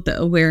 to build the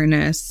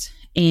awareness,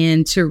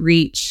 and to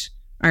reach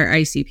our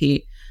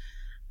ICP.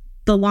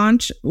 The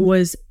launch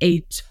was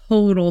a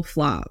total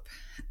flop.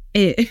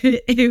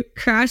 It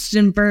crashed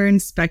and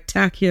burned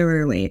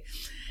spectacularly.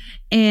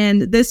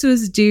 And this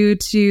was due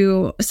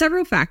to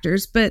several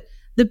factors, but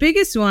the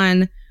biggest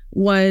one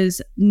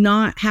was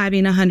not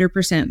having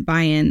 100%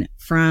 buy-in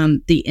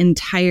from the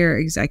entire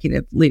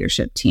executive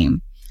leadership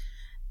team.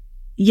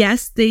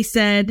 Yes, they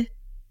said,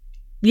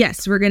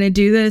 yes, we're going to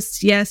do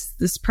this. Yes,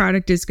 this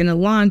product is going to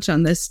launch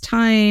on this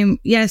time.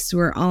 Yes,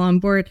 we're all on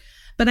board.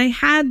 But I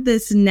had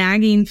this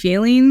nagging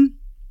feeling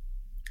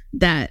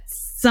that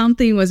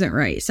something wasn't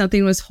right.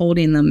 Something was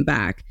holding them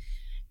back.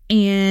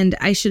 And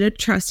I should have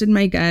trusted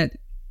my gut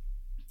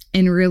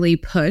and really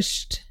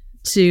pushed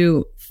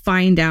to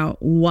find out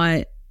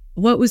what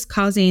was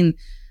causing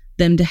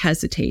them to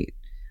hesitate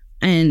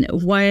and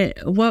what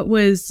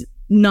was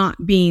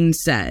not being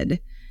said.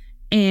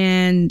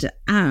 And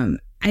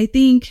I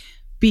think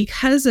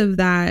because of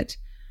that,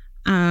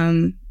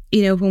 when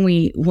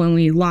we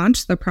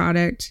launched the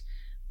product,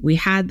 we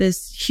had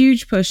this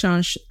huge push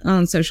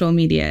on social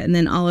media, and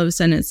then all of a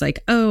sudden it's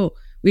like, oh,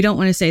 we don't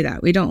want to say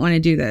that, we don't want to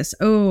do this.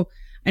 Oh,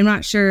 I'm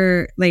not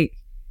sure. Like,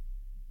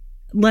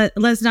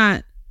 let's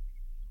not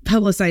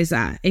publicize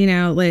that,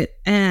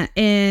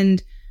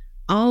 and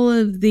all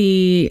of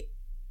the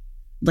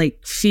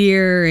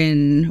fear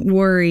and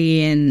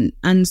worry and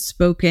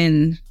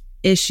unspoken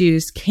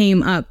issues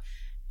came up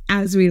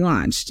as we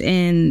launched,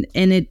 and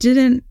it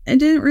didn't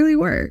really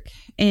work.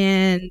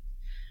 And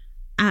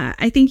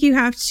I think you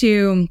have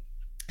to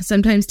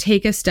sometimes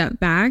take a step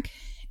back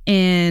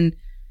and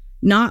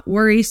not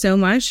worry so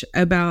much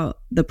about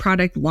the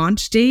product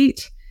launch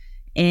date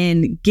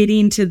and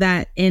getting to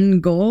that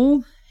end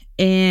goal,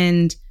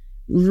 and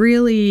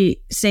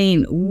really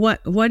saying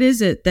what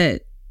is it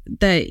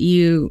that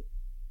you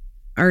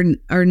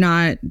are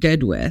not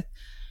good with.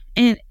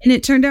 And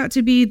it turned out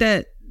to be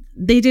that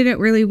they didn't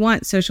really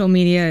want social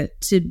media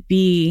to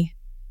be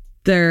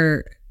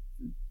their,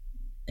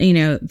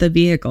 the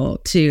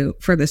vehicle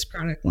for this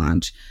product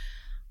launch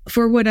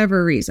for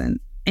whatever reason.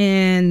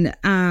 And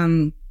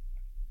I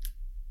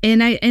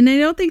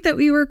don't think that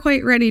we were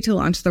quite ready to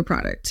launch the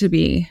product, to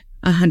be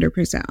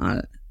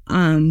 100%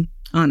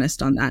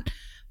 honest on that.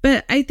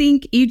 But I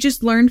think you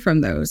just learn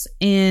from those,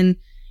 and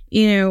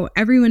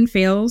everyone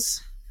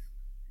fails.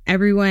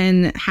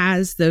 Everyone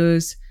has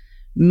those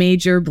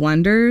major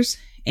blunders,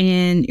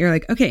 and you're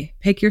like, okay,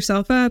 pick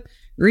yourself up,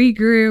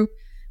 regroup.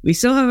 We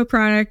still have a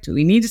product.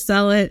 We need to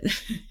sell it.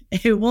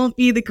 It won't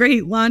be the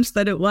great launch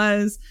that it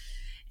was.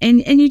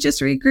 And you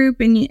just regroup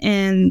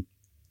and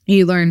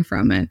you learn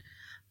from it.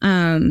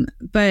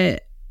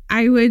 But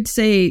I would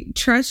say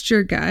trust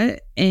your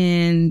gut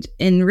and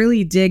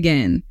really dig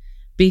in,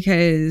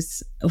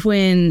 because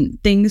when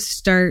things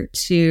start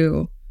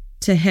to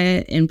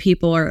hit and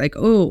people are like,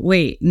 oh,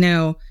 wait,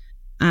 no,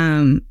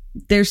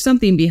 there's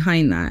something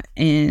behind that,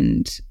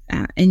 and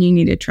you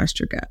need to trust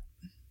your gut.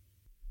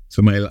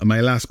 So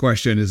my last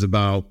question is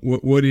about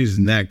what is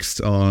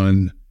next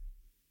on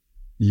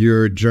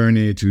your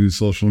journey to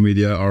social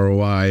media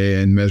ROI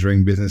and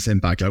measuring business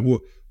impact.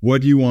 Like,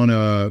 what do you want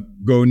to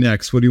go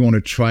next? What do you want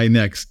to try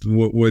next?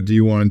 What do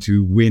you want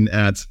to win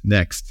at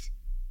next?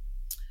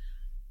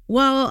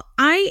 Well,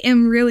 I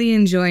am really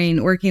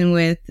enjoying working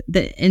with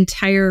the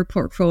entire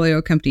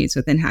portfolio companies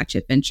within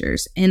Hatchet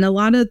Ventures. And a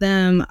lot of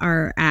them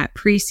are at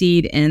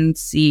pre-seed and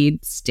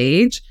seed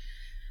stage.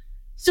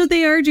 So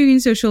they are doing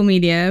social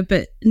media,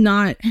 but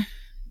not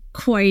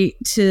quite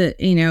to,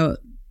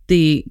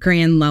 the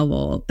grand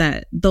level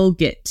that they'll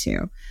get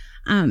to.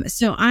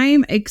 So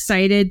I'm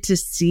excited to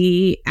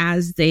see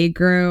as they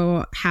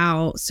grow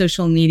how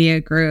social media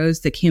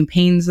grows, the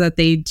campaigns that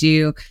they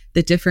do,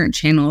 the different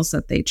channels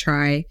that they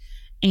try,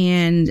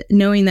 and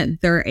knowing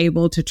that they're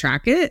able to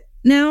track it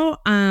now,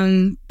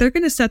 they're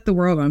going to set the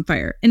world on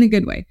fire in a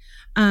good way,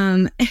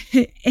 and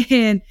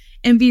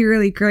be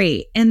really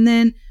great. And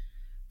then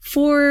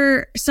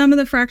for some of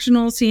the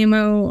fractional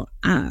CMO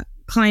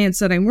clients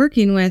that I'm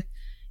working with,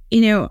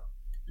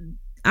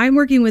 I'm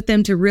working with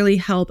them to really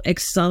help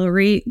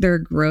accelerate their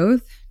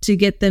growth to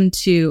get them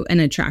to an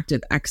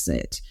attractive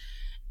exit.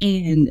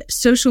 And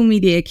social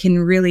media can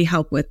really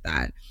help with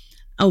that.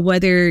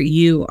 Whether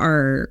you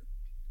are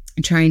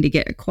trying to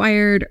get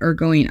acquired or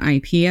going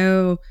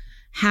IPO,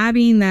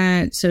 having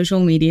that social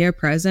media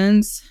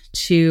presence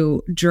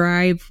to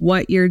drive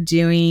what you're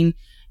doing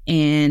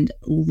and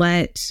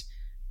let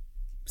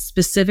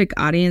specific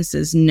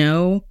audiences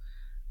know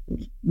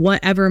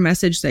whatever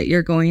message that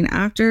you're going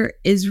after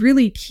is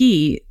really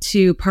key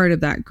to part of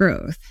that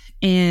growth.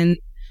 And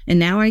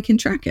now I can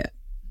track it.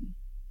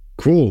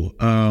 Cool.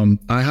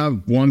 I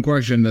have one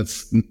question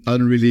that's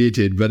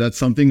unrelated, but that's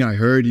something I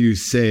heard you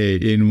say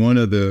in one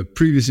of the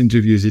previous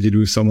interviews you did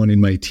with someone in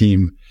my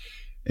team.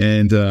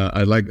 And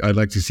I'd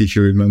like to see if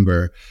you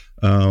remember.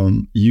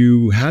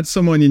 You had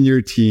someone in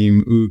your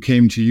team who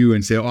came to you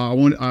and said,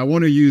 "Oh, I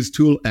want to use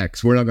tool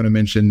X." We're not going to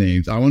mention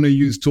names. I want to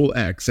use tool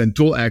X, and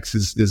tool X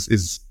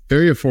is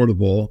very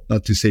affordable,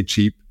 not to say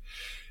cheap.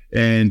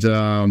 And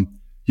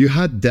you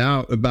had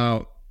doubt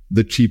about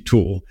the cheap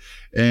tool,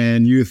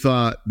 and you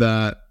thought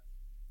that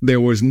there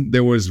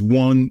was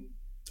one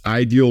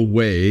ideal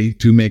way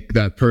to make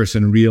that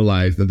person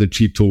realize that the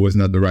cheap tool was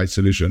not the right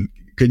solution.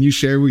 Can you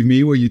share with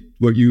me what you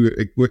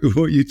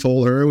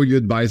told her, what you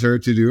advised her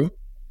to do?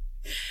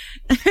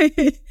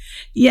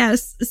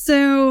 Yes.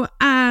 So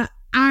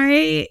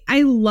I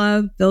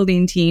love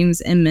building teams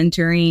and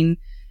mentoring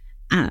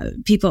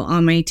people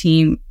on my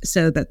team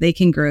so that they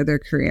can grow their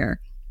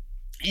career.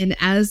 And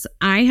as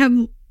I have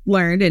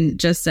learned and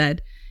just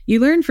said, you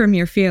learn from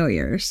your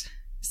failures.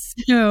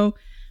 So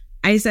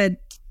I said,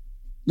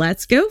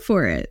 let's go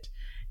for it.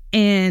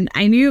 And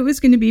I knew it was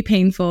going to be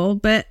painful,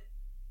 but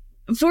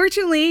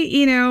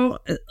fortunately,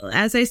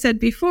 as I said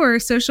before,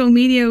 social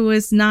media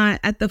was not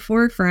at the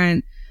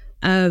forefront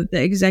of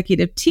the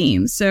executive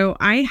team. So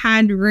I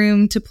had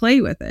room to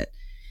play with it.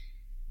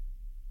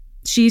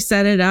 She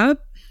set it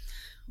up,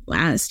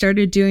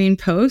 started doing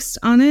posts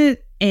on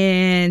it,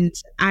 and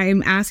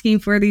I'm asking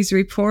for these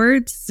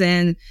reports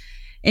and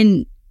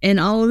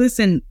all of this,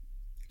 and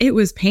it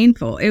was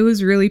painful. It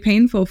was really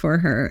painful for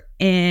her.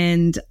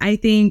 And I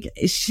think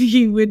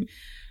she would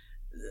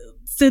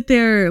sit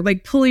there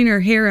like pulling her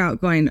hair out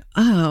going,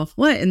 oh,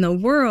 what in the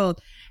world?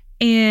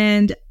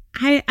 And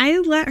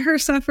I let her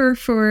suffer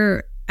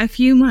for a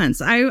few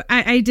months.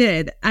 I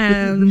did.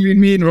 You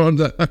mean,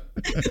 Rhonda?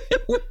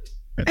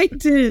 I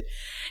did.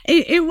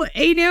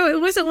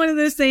 It wasn't one of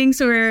those things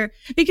where,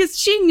 because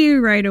she knew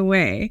right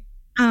away.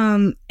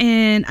 And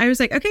I was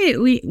like, okay,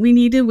 we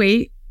need to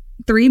wait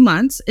 3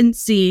 months and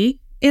see,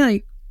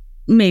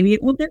 maybe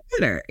it will get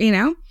better,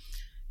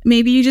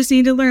 maybe you just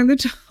need to learn the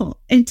tool,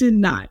 and did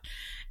not.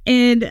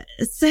 And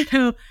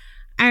so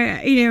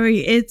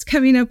it's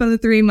coming up on the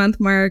 3-month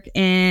mark,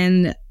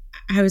 and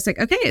I was like,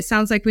 okay, it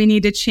sounds like we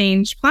need to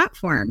change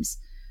platforms.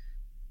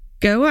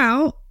 Go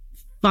out,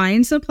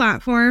 find some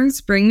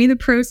platforms, bring me the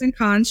pros and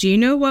cons. You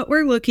know what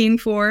we're looking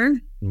for.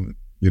 You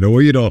know what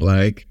you don't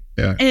like.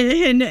 Yeah.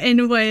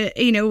 And what,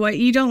 what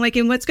you don't like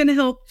and what's going to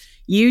help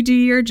you do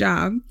your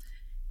job.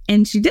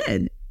 And she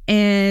did.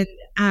 And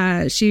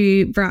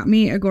she brought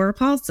me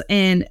Agorapulse.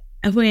 And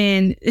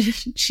when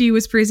she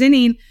was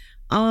presenting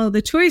all of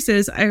the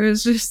choices, I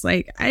was just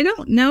like, I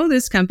don't know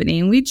this company.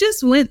 And we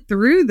just went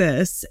through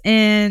this.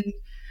 And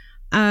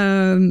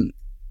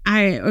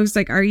I was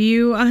like, are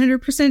you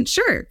 100%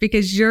 sure?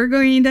 Because you're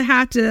going to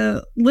have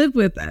to live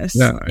with this.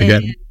 Yeah,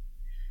 again.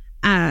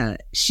 And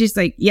she's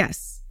like,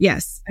 yes,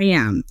 I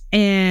am.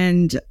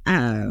 And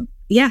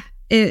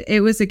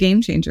it was a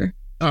game changer.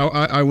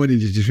 I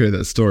wanted you to share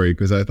that story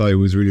because I thought it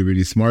was really,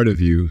 really smart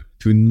of you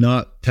to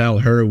not tell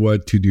her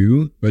what to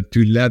do, but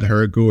to let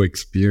her go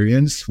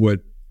experience what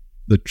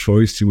the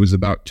choice she was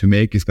about to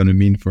make is going to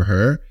mean for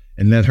her,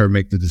 and let her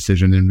make the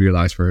decision and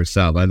realize for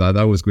herself. I thought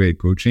that was great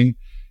coaching.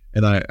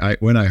 And I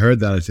when I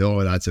heard that, I said,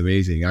 oh, that's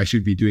amazing. I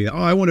should be doing,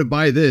 I want to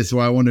buy this,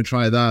 or I want to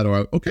try that,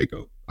 or okay,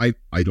 go. I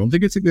don't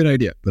think it's a good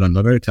idea, but I'm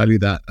not going to tell you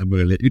that. I'm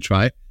going to let you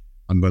try.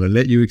 I'm going to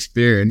let you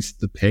experience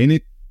the pain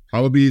it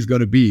probably is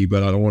going to be,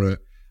 but I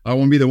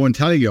won't be the one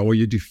telling you, I want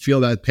you to feel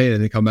that pain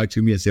and then come back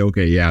to me and say,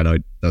 okay, yeah, no,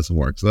 it doesn't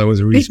work. So that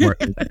was a really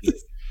smart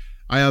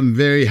I am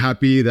very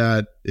happy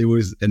that it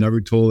was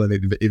another tool and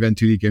it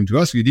eventually came to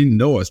us. You didn't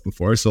know us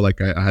before. So I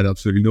had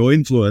absolutely no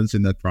influence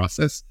in that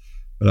process,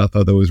 but I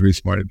thought that was really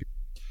smart of you.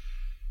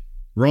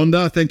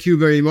 Rhonda, thank you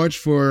very much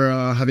for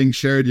having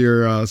shared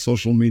your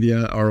social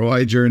media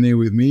ROI journey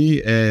with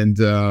me. And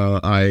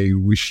I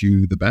wish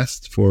you the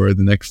best for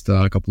the next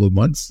couple of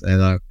months.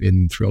 And I've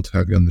been thrilled to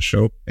have you on the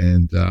show.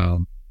 And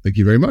thank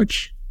you very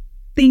much.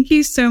 Thank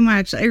you so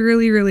much. I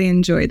really, really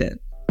enjoyed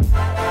it.